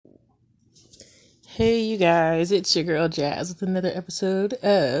Hey, you guys, it's your girl Jazz with another episode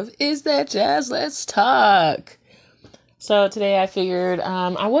of Is That Jazz? Let's Talk. So today I figured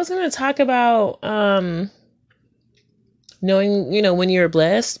I was going to talk about knowing, when you're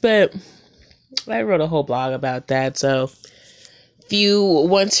blessed, but I wrote a whole blog about that. So if you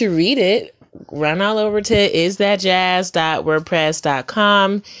want to read it, run all over to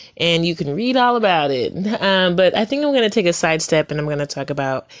isthatjazz.wordpress.com and you can read all about it. But I think I'm going to take a sidestep and I'm going to talk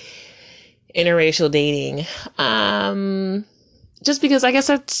about interracial dating. Just because I guess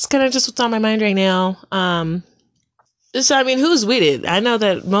that's kind of just what's on my mind right now. So I mean, who's with it? I know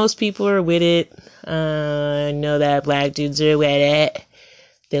that most people are with it. I know that black dudes are with it.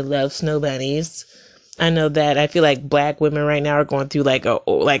 They love snow bunnies. I know that I feel like black women right now are going through like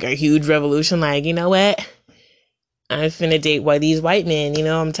a huge revolution. Like, you know what? I'm finna date these white men.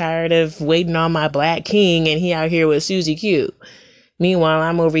 I'm tired of waiting on my black king and he out here with Susie Q. Meanwhile,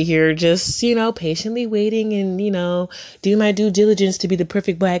 I'm over here just, patiently waiting and, do my due diligence to be the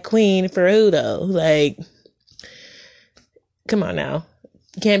perfect black queen for Udo. Like, come on now.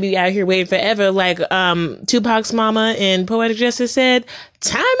 Can't be out here waiting forever. Like Tupac's mama in Poetic Justice said,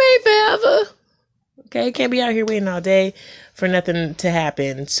 time ain't forever. Okay, can't be out here waiting all day for nothing to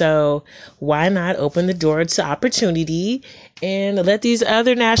happen. So why not open the door to opportunity and let these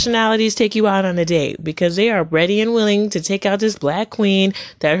other nationalities take you out on a date? Because they are ready and willing to take out this black queen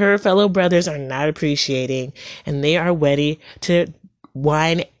that her fellow brothers are not appreciating. And they are ready to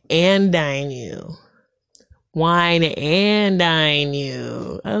wine and dine you. Wine and dine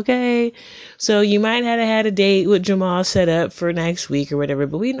you. Okay. So you might have had a date with Jamal set up for next week or whatever,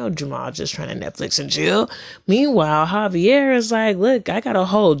 but we know Jamal just trying to Netflix and chill. Meanwhile, Javier is like, look, I got a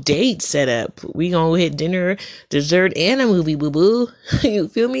whole date set up. We gonna hit dinner, dessert, and a movie, boo boo. You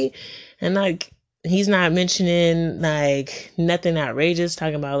feel me? And like, he's not mentioning like nothing outrageous,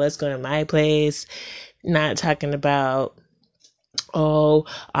 talking about let's go to my place, not talking about, oh,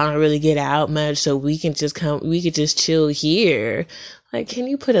 I don't really get out much, so we could just chill here. Like, can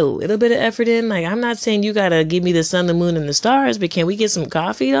you put a little bit of effort in? Like, I'm not saying you gotta give me the sun, the moon, and the stars, but can we get some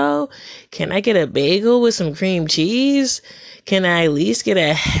coffee though? Can I get a bagel with some cream cheese? Can I at least get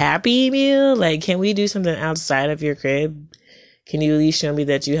a Happy Meal? Like, can we do something outside of your crib? Can you at least show me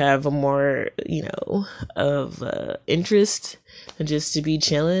that you have a more, of interest than just to be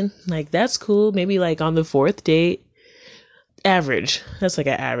chilling? Like, that's cool. Maybe like on the fourth date, average. That's like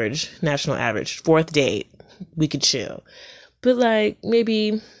an average, national average. Fourth date, we could chill. But like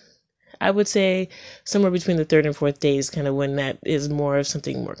maybe I would say somewhere between the third and fourth date is kind of when that is more of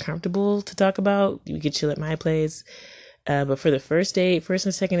something more comfortable to talk about. We could chill at my place. But for the first date, first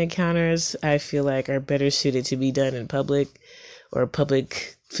and second encounters, I feel like are better suited to be done in public or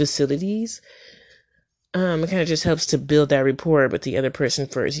public facilities. It kind of just helps to build that rapport with the other person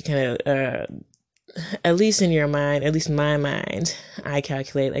first. You kind of at least in your mind, at least in my mind, I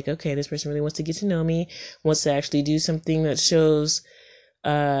calculate like, okay, this person really wants to get to know me, wants to actually do something that shows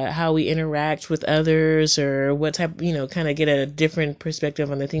how we interact with others or what type, kind of get a different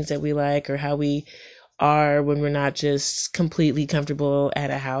perspective on the things that we like or how we are when we're not just completely comfortable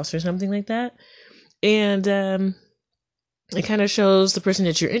at a house or something like that. And it kind of shows the person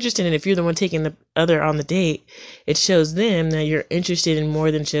that you're interested in. If you're the one taking the other on the date, it shows them that you're interested in more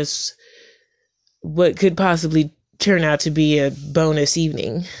than just what could possibly turn out to be a bonus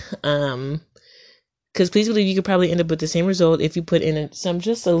evening. Because please believe you could probably end up with the same result if you put in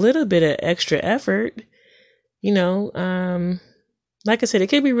just a little bit of extra effort. Like I said, it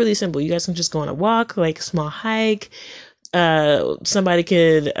could be really simple. You guys can just go on a walk, like a small hike. Somebody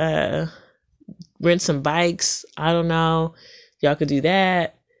could rent some bikes. I don't know. Y'all could do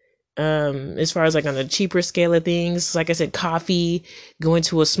that. As far as like on a cheaper scale of things, like I said, coffee, going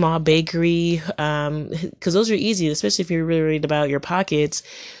to a small bakery, because those are easy, especially if you're really worried about your pockets.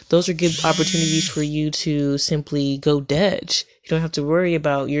 Those are good opportunities for you to simply go Dutch. You don't have to worry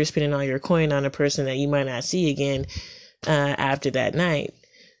about you're spending all your coin on a person that you might not see again after that night.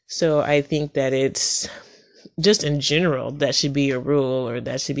 So I think that it's just in general, that should be a rule or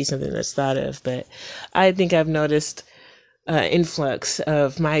that should be something that's thought of. But I think I've noticed influx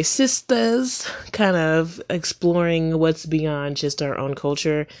of my sisters kind of exploring what's beyond just our own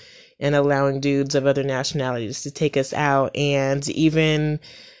culture and allowing dudes of other nationalities to take us out and even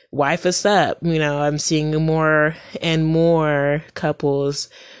wife us up. I'm seeing more and more couples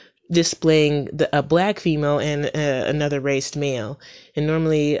displaying a black female and another raced male. And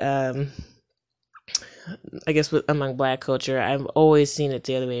normally, I guess among black culture, I've always seen it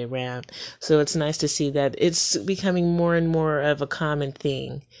the other way around. So it's nice to see that it's becoming more and more of a common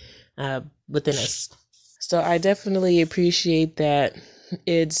thing within us. So I definitely appreciate that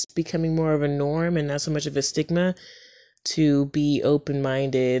it's becoming more of a norm and not so much of a stigma to be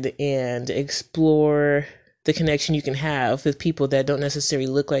open-minded and explore the connection you can have with people that don't necessarily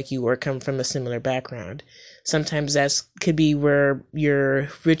look like you or come from a similar background. Sometimes that's could be where your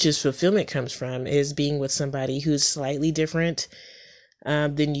richest fulfillment comes from, is being with somebody who's slightly different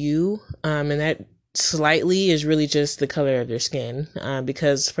than you, and that slightly is really just the color of their skin,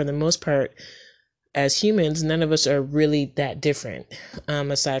 because for the most part, as humans, none of us are really that different,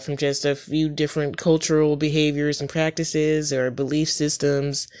 aside from just a few different cultural behaviors and practices or belief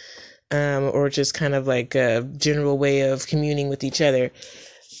systems, or just kind of like a general way of communing with each other.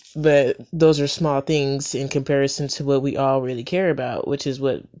 But those are small things in comparison to what we all really care about, which is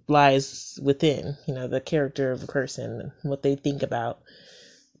what lies within, the character of a person, what they think about,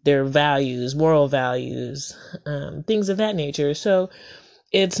 their values, moral values, things of that nature. So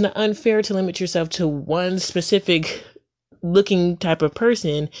it's not unfair to limit yourself to one specific looking type of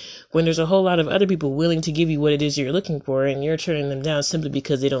person when there's a whole lot of other people willing to give you what it is you're looking for, and you're turning them down simply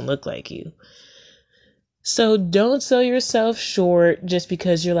because they don't look like you. So don't sell yourself short just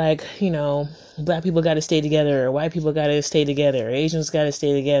because you're like, black people got to stay together, or white people got to stay together, or Asians got to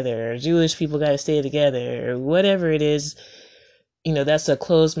stay together, or Jewish people got to stay together, or whatever it is. That's a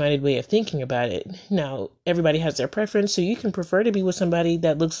closed-minded way of thinking about it. Now, everybody has their preference, so you can prefer to be with somebody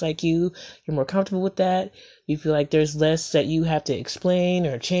that looks like you. You're more comfortable with that. You feel like there's less that you have to explain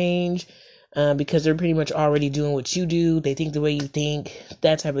or change, because they're pretty much already doing what you do. They think the way you think,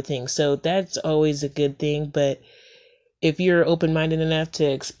 that type of thing. So that's always a good thing. But if you're open-minded enough to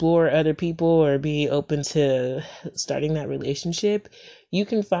explore other people or be open to starting that relationship, you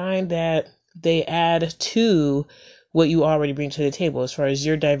can find that they add to what you already bring to the table as far as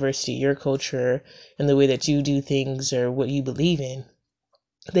your diversity, your culture, and the way that you do things or what you believe in.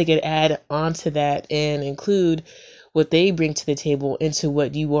 They could add onto that and include what they bring to the table into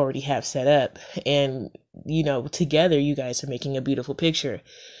what you already have set up. And, together you guys are making a beautiful picture.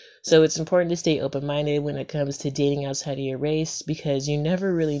 So it's important to stay open-minded when it comes to dating outside of your race, because you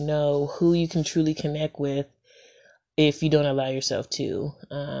never really know who you can truly connect with if you don't allow yourself to.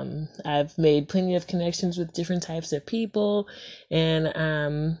 I've made plenty of connections with different types of people.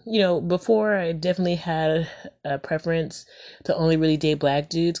 And, before I definitely had a preference to only really date black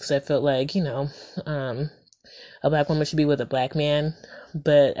dudes because I felt like, a black woman should be with a black man.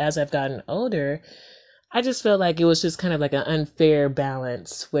 But as I've gotten older, I just felt like it was just kind of like an unfair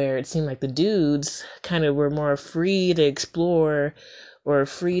balance where it seemed like the dudes kind of were more free to explore or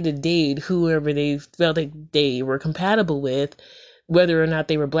free to date whoever they felt like they were compatible with, whether or not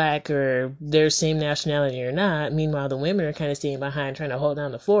they were black or their same nationality or not. Meanwhile, the women are kind of staying behind trying to hold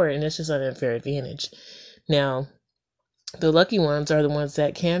down the fort, and it's just an unfair advantage. Now, the lucky ones are the ones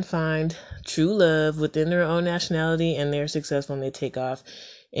that can find true love within their own nationality, and they're successful and they take off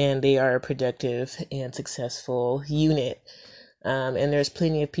and they are a productive and successful unit. And there's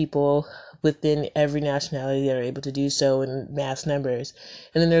plenty of people within every nationality that are able to do so in mass numbers.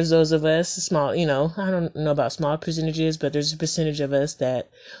 And then there's those of us, small, I don't know about small percentages, but there's a percentage of us that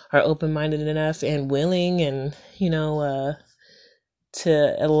are open-minded enough and willing and,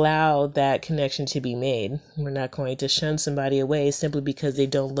 to allow that connection to be made. We're not going to shun somebody away simply because they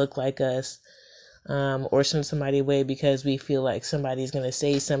don't look like us, or shun somebody away because we feel like somebody's going to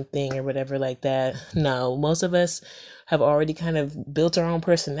say something or whatever like that. No, most of us have already kind of built our own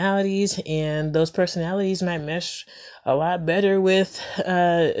personalities, and those personalities might mesh a lot better with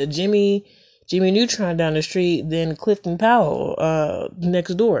Jimmy Neutron down the street than Clifton Powell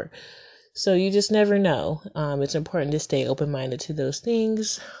next door. So you just never know. It's important to stay open-minded to those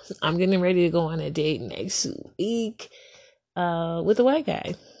things. I'm getting ready to go on a date next week with a white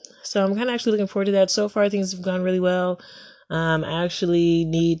guy. So I'm kind of actually looking forward to that. So far, things have gone really well. I actually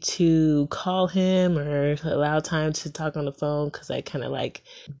need to call him or allow time to talk on the phone because I kind of like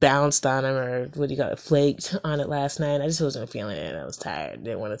bounced on him, or what do you call it, flaked on it last night. I just wasn't feeling it. I was tired.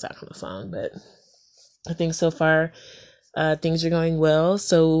 Didn't want to talk on the phone. But I think so far things are going well.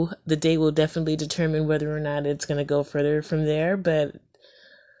 So the date will definitely determine whether or not it's going to go further from there. But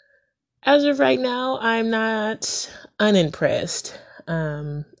as of right now, I'm not unimpressed.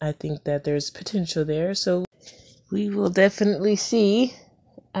 I think that there's potential there. So we will definitely see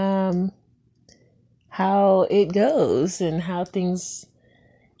how it goes and how things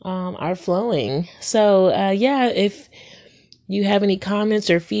are flowing. So if you have any comments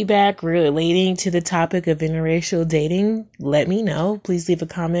or feedback relating to the topic of interracial dating, let me know. Please leave a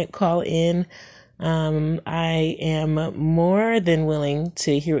comment, call in. I am more than willing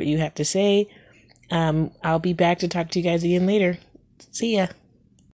to hear what you have to say. I'll be back to talk to you guys again later. See ya.